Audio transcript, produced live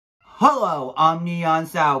Hello, I'm Neon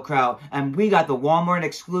Sauerkraut, and we got the Walmart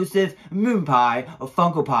exclusive Moon Pie of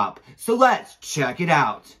Funko Pop. So let's check it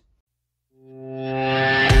out.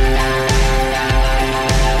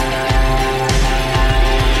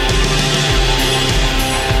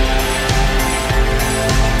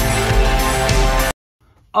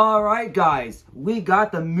 Alright guys, we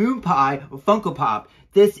got the Moon Pie of Funko Pop.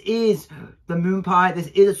 This is the Moon Pie. This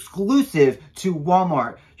is exclusive to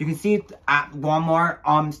Walmart. You can see it at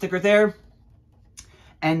Walmart sticker there.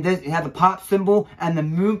 And this, it has the pop symbol and the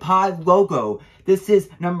Moon Pie logo. This is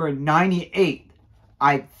number 98.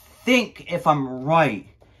 I think, if I'm right,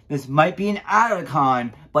 this might be an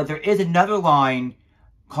Adacon, but there is another line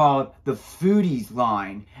called the Foodies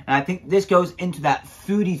line. And I think this goes into that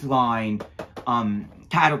Foodies line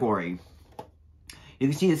category. You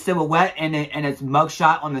can see the silhouette and its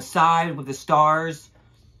mugshot on the side with the stars.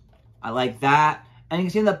 I like that. And you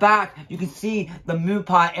can see in the back, you can see the Moon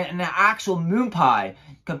Pie and the actual Moon Pie.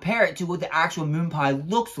 Compare it to what the actual Moon Pie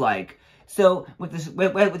looks like. So with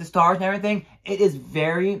the stars and everything, it is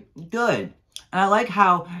very good. And I like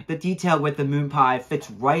how the detail with the Moon Pie fits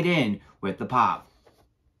right in with the pop.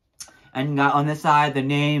 And you got on this side the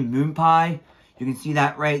name Moon Pie. You can see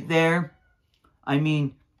that right there. I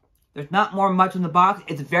mean, there's not much in the box.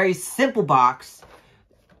 It's a very simple box,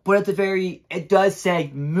 but it does say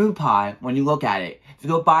Moon Pie when you look at it. If you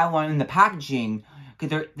go buy one in the packaging,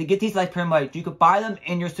 because they get these like pretty much, you could buy them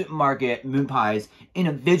in your supermarket, Moon Pies,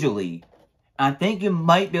 individually. And I think you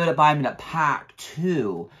might be able to buy them in a pack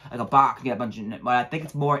too, like a box, get a bunch of, but I think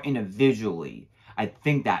it's more individually. I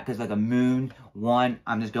think that, because like a moon, one,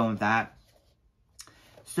 I'm just going with that.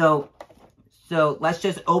 So let's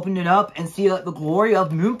just open it up and see the glory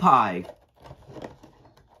of Moon Pie.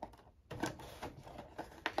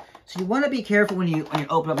 So you want to be careful when you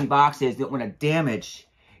open up your boxes. You don't want to damage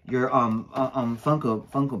your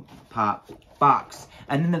Funko Pop box.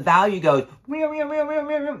 And then the value goes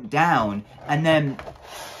down,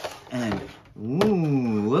 and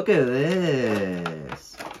ooh, look at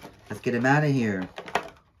this. Let's get him out of here.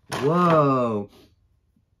 Whoa,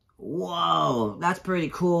 that's pretty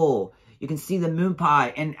cool. You can see the Moon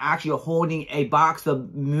Pie and actually holding a box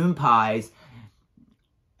of Moon Pies.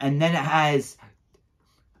 And then it has,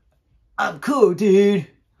 I'm cool, dude,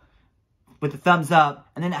 with the thumbs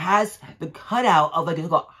up. And then it has the cutout of like,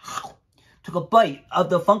 took a bite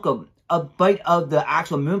of the Funko, a bite of the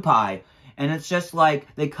actual Moon Pie. And it's just like,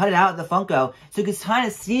 they cut it out of the Funko. So you can kind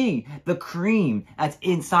of see the cream that's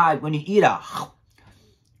inside when you eat it. I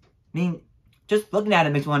mean, just looking at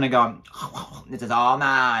it makes me want to go, this is all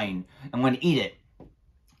mine. I'm going to eat it.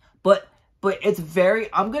 But it's very,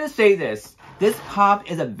 I'm going to say this. This pop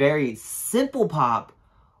is a very simple pop,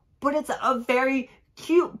 but it's a very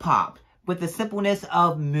cute pop. With the simpleness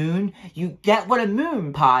of Moon, you get what a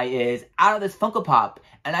Moon Pie is out of this Funko Pop.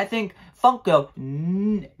 And I think Funko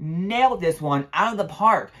nailed this one out of the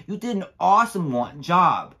park. You did an awesome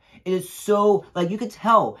job. It is so, like, you could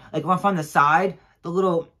tell, like, from the side, the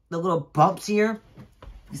little bumps here.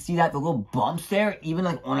 You see that, the little bumps there, even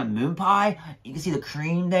like on a Moon Pie. You can see the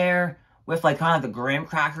cream there with like kind of the graham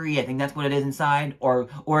crackery. I think that's what it is inside, or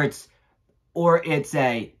it's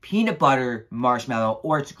a peanut butter marshmallow,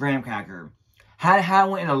 or it's graham cracker. Hadn't had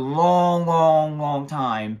one in a long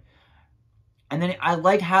time. And then I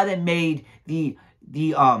like how they made the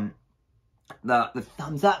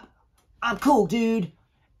thumbs up. I'm cool, dude.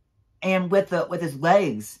 And with his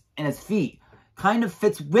legs and his feet. Kind of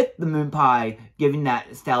fits with the Moon Pie, giving that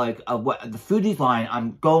aesthetic of what the Foodies line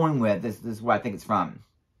I'm going with. This is where I think it's from.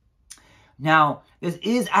 Now, this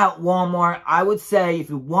is at Walmart. I would say if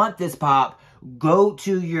you want this pop, go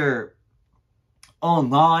to your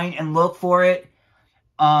online and look for it.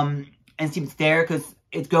 And see if it's there, because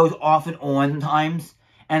it goes off and on sometimes.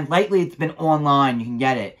 And lately it's been online, you can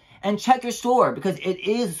get it. And check your store, because it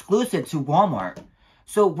is exclusive to Walmart.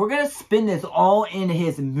 So we're going to spin this all into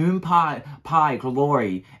his Moon Pie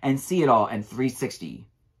glory and see it all in 360.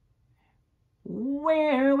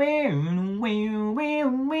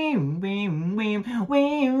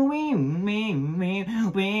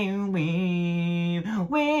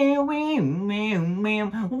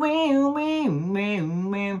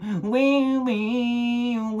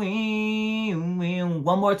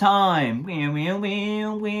 One more time.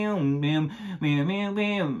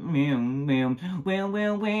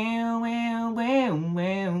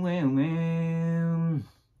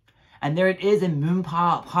 And there it is in Moon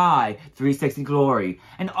Pie 360 Glory.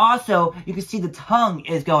 And also, you can see the tongue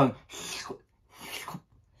is going.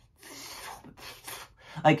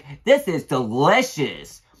 Like, this is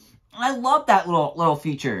delicious. I love that little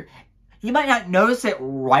feature. You might not notice it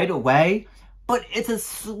right away, but it's a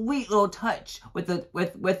sweet little touch with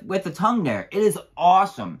the tongue there. It is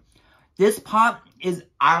awesome. This pop is,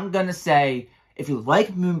 I'm gonna say, if you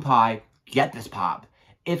like moon pie, get this pop.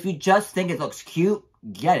 If you just think it looks cute,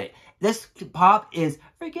 get it. This pop is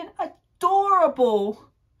freaking adorable.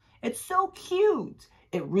 It's so cute.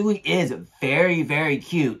 It really is very, very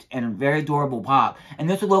cute and a very adorable pop. And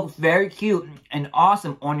this will look very cute and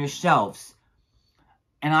awesome on your shelves.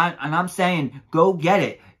 And I'm saying, go get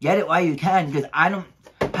it. Get it while you can, because I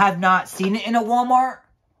have not seen it in a Walmart,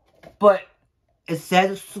 but it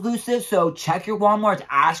says exclusive, so check your Walmart.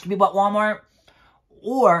 Ask me about Walmart,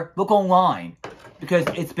 or look online, because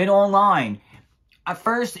it's been online. At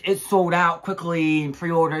first, it sold out quickly and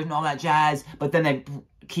pre-orders and all that jazz, but then they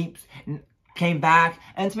came back,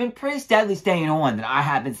 and it's been pretty steadily staying on that I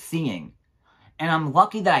have been seeing. And I'm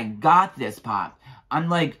lucky that I got this pop. I'm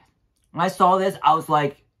like, when I saw this, I was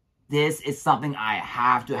like, this is something I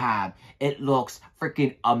have to have. It looks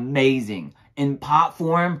freaking amazing. In pop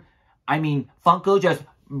form, I mean, Funko just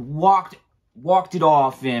walked it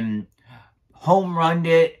off and home runned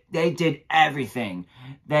it. They did everything.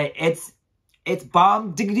 It's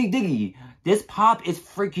bomb diggity diggy. This pop is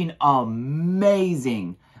freaking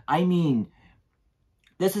amazing. I mean,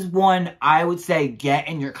 this is one I would say get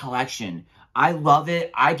in your collection. I love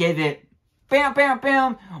it. I gave it bam, bam,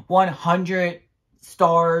 bam, 100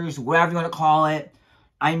 stars, whatever you want to call it.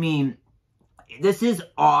 I mean, this is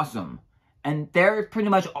awesome. And there you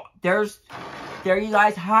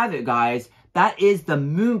guys have it, guys. That is the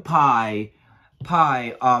moon pie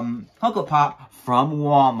Funko Pop from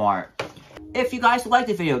Walmart. If you guys liked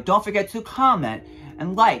the video, don't forget to comment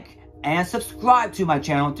and like and subscribe to my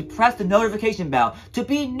channel to press the notification bell to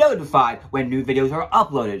be notified when new videos are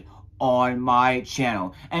uploaded on my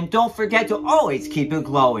channel. And don't forget to always keep it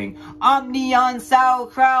glowing. I'm Neon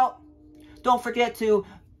Sauerkraut. Don't forget to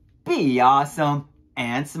be awesome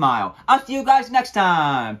and smile. I'll see you guys next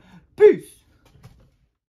time. Peace.